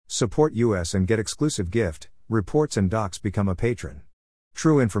Support us and get exclusive gift, reports and docs. Become a patron.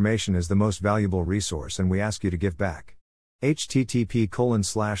 True information is the most valuable resource and we ask you to give back.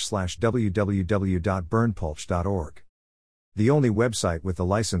 http://www.burnpulch.org. The only website with the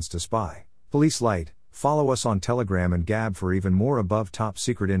license to spy. Police Light. Follow us on Telegram and Gab for even more above top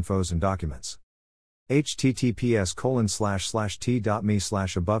secret infos and documents.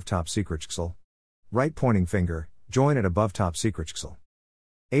 https://t.me/above top secretxl. Right pointing finger, join at above top secretxl.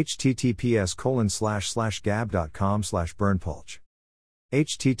 https://gab.com/burnpulch.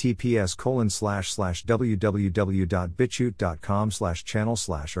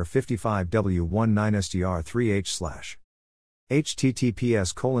 https://www.bitchute.com/channel/r55w19str3h/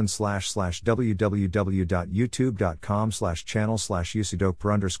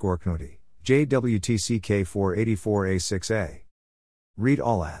 https://www.youtube.com/channel/usidokper_knuti, JWTCK484A6A. Read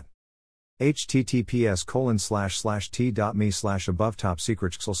all at https://t.me/above top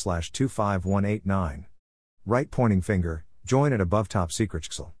secretxl/25189. Right pointing finger, join at above top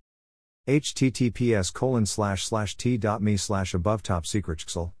secretxl. https://t.me/above top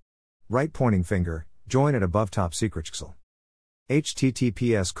secretxl. Right pointing finger, join at above top secretxl.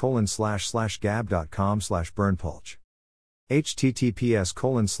 https://gab.com/burnpulch.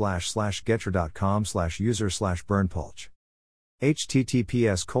 https://getter.com/user/burnpulch.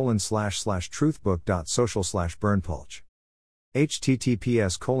 https://truthbook.social/burnpulch.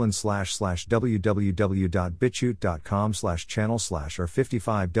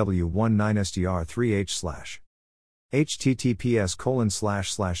 https://www.bitchute.com/channel/r55w19str3h/.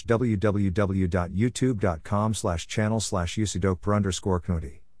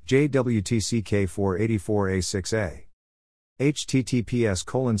 https://www.youtube.com/channel/usidokper_knuti, JWTCK484A6A.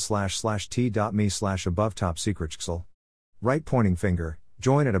 https://t.me/above top secretxl. Right pointing finger,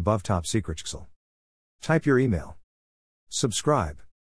 join at above top secretxl. Type your email. Subscribe.